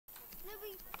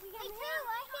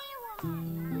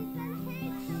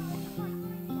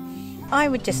I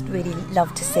would just really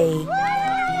love to see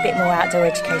a bit more outdoor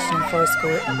education in forest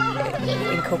school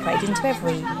incorporated into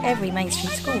every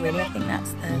mainstream school. Really, I think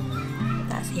that's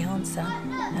the answer.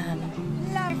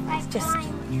 It's just,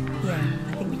 yeah,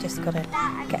 I think we just got to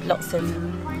get lots of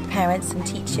parents and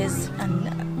teachers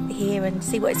and hear and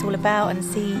see what it's all about and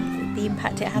see the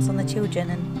impact it has on the children.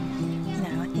 And you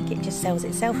know, I think it just sells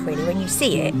itself really when you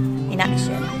see it in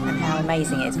action and how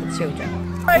amazing it is for the children.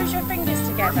 Close your fingers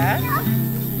together.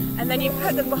 And then you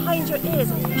put them behind your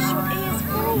ears and push your ears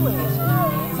forward.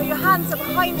 So your hands are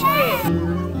behind your ears.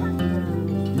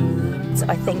 So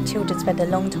I think children spend a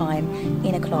long time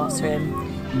in a classroom,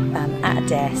 at a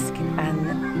desk,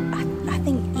 and I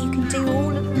think you can do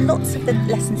lots of the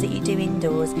lessons that you do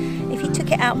indoors. If you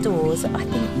took it outdoors, I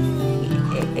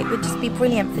think it would just be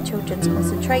brilliant for children's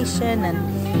concentration and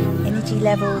energy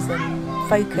levels and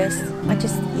focus. I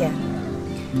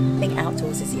think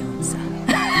outdoors is the answer.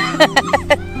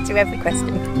 To every question.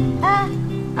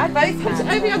 And both put it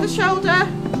over your other shoulder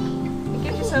and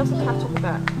give yourselves a pat on the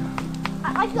back.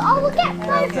 I will get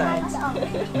both hands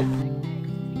up.